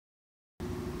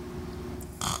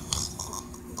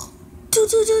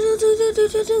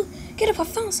Get up, I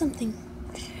found something.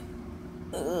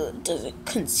 Does it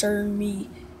concern me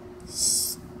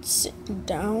sitting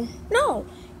down? No,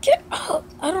 get up.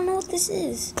 I don't know what this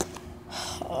is.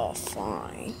 Oh,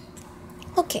 fine.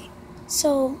 Okay,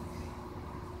 so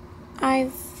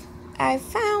I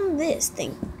found this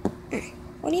thing.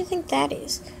 What do you think that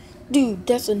is? Dude,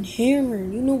 that's a hammer.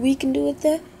 You know what we can do with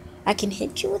that? I can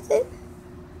hit you with it?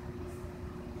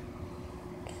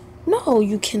 No,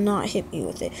 you cannot hit me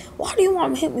with it. Why do you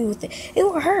want to hit me with it? It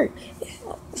will hurt.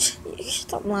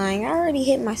 Stop lying. I already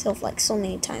hit myself like so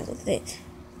many times with it.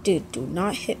 Dude, do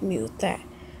not hit me with that.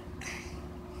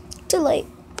 Too late.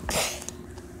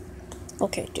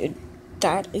 Okay, dude.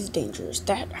 That is dangerous.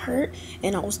 That hurt,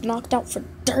 and I was knocked out for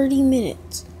 30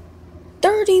 minutes.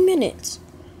 30 minutes.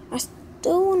 I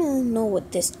still want to know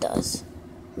what this does,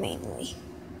 mainly.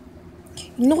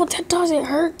 You know what that does? It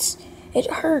hurts. It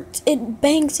hurts. It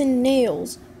bangs in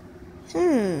nails.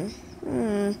 Aren't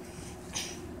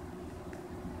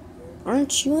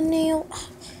you a nail?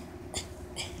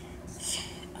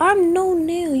 I'm no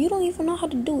nail. You don't even know how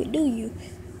to do it, do you?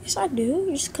 Yes, I do.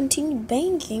 You just continue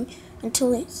banging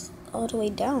until it's all the way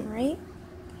down, right?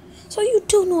 So you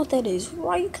do know what that is.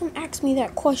 Why you come ask me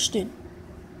that question?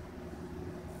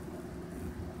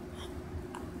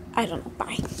 I don't know.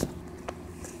 Bye.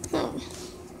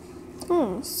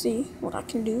 Let's see what I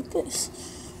can do with this.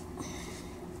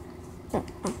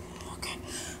 Okay.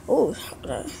 Oh,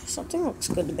 something looks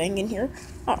good to bang in here.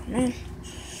 Oh, man.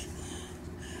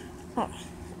 Oh,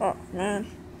 man.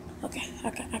 Okay,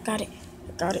 I got it.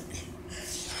 I got it.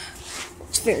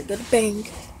 It's very good to bang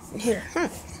in here.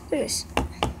 This.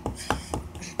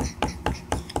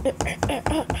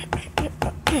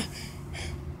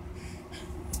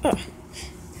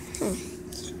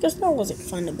 Guess that wasn't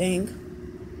fun to bang.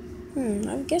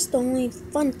 I guess the only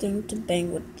fun thing to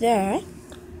bang with that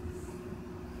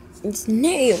is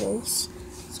nails.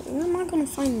 So where am I gonna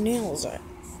find nails at?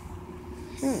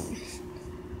 I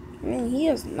mean, he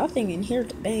has nothing in here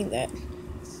to bang that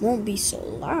won't be so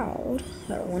loud.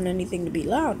 I don't want anything to be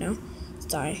loud now.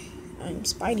 I'm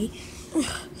Spidey.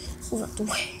 Move out the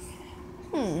way.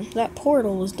 That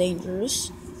portal is dangerous.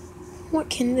 What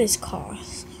can this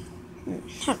cause? I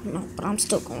don't know, but I'm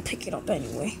still gonna pick it up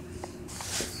anyway.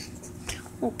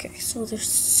 Okay, so there's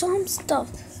some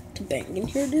stuff to bang in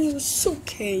here. There's a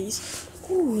suitcase.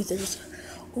 And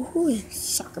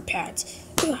soccer pads.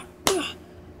 I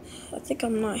think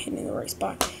I'm not hitting the right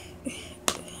spot.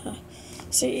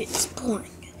 See, it's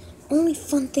boring. Only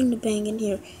fun thing to bang in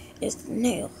here is the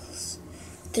nails.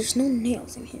 There's no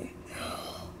nails in here.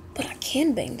 But I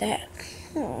can bang that.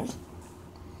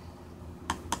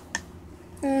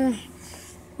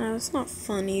 It's not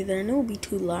fun either, and it'll be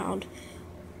too loud.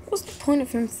 What's the point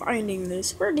of him finding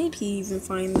this? Where did he even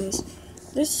find this?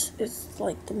 This is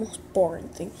like the most boring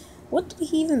thing. What did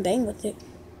he even bang with it?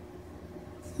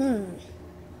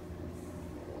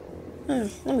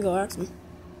 Let me go ask him.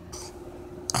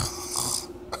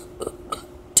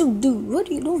 Dude, what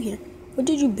are you doing here? What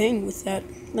did you bang with that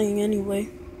thing anyway?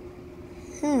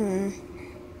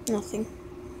 Nothing.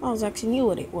 I was asking you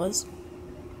what it was.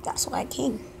 That's why I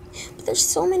came. But there's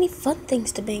so many fun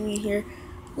things to bang in here.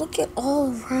 Look at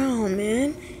all around,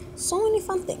 man. So many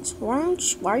fun things. Why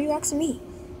are you asking me?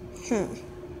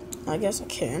 I guess I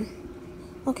can.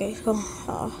 Okay, so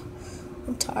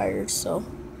I'm tired, so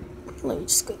let me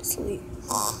just go to sleep.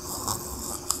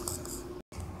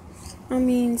 I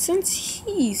mean, since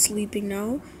he's sleeping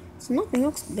now, there's nothing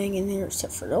else to bang in here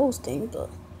except for those things, but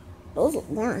those look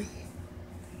boring.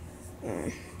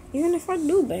 Even if I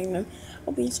do bang them,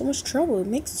 I'll be in so much trouble. It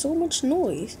makes so much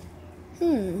noise.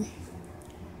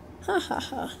 Ha ha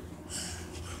ha.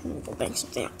 I'm gonna go bang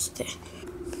something else today.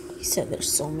 He said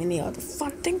there's so many other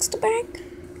fun things to bang.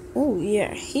 Oh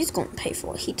yeah, he's gonna pay for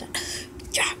what he done.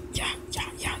 Yeah,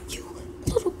 you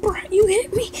little brat, you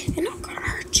hit me and I'm gonna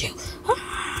hurt you.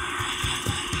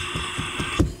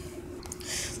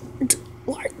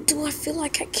 Why do I feel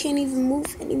like I can't even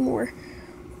move anymore?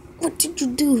 What did you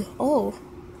do? Oh,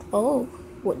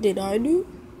 what did I do?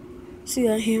 See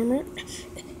that hammer?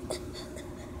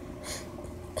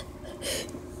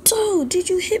 Dude, did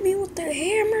you hit me with the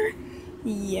hammer?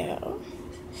 Yeah.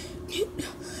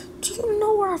 Do you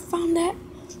know where I found that?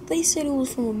 They said it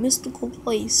was from a mystical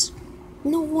place.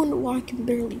 No wonder why I can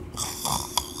barely.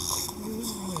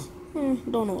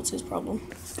 Don't know what's his problem.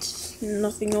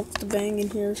 Nothing else to bang in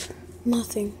here.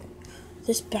 Nothing.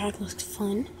 This bag looks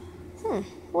fun.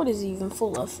 What is he even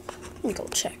full of? Let me go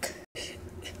check.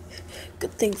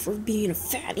 Good thing for being a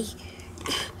fatty.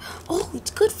 Oh,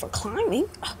 it's good for climbing.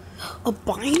 A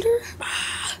binder?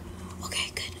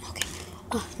 Okay, good. Okay.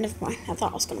 Oh, never mind. I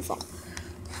thought I was gonna fall.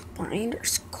 buying their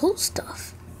school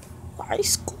stuff. Why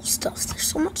school stuff? There's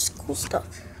so much school stuff.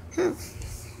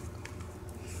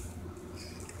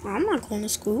 I'm not going to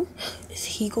school. Is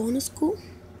he going to school?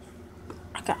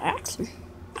 I could ask him.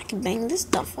 I could bang this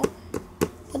stuff up.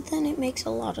 But then it makes a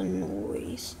lot of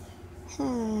noise.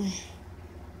 I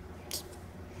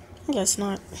guess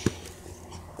not.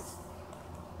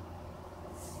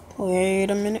 Wait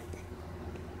a minute.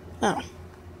 Oh.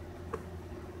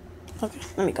 Okay,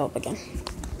 let me go up again.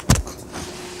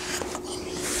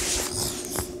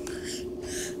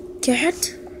 Get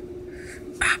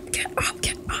up, get up,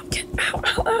 get up, get out.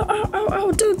 Ow, ow, ow, ow,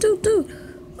 ow, dude.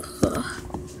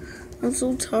 I'm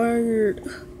so tired.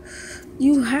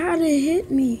 You had to hit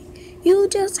me. You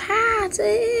just had to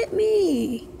hit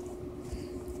me.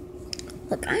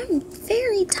 Look, I'm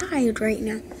very tired right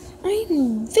now.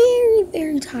 I'm very,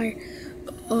 very tired.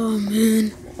 Oh,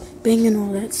 man. Banging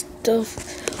all that stuff.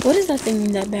 What is that thing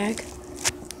in that bag?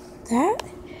 That?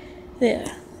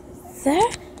 Yeah.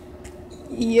 That?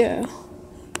 Yeah.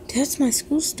 That's my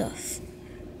school stuff.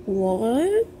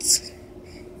 What?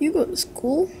 You go to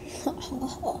school?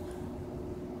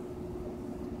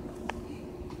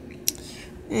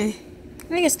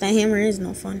 I guess that hammer is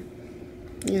no fun.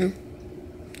 Yeah.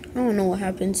 I don't know what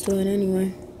happens to it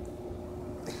anyway.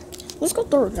 Let's go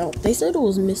throw it out. They said it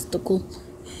was mystical.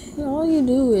 All you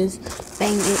do is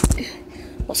bang it.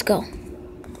 Let's go.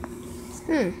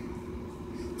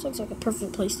 This looks like a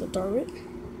perfect place to throw it.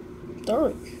 Throw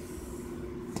it.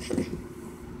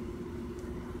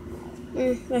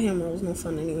 That hammer was no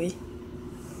fun anyway.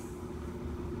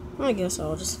 I guess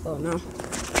I'll just go now.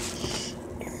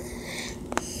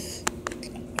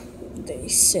 They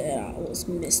said I was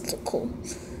mystical,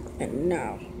 and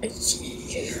now it's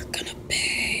you're gonna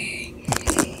pay.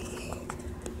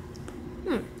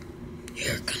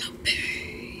 You're gonna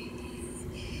pay.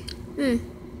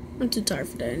 I'm too tired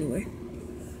for that anyway.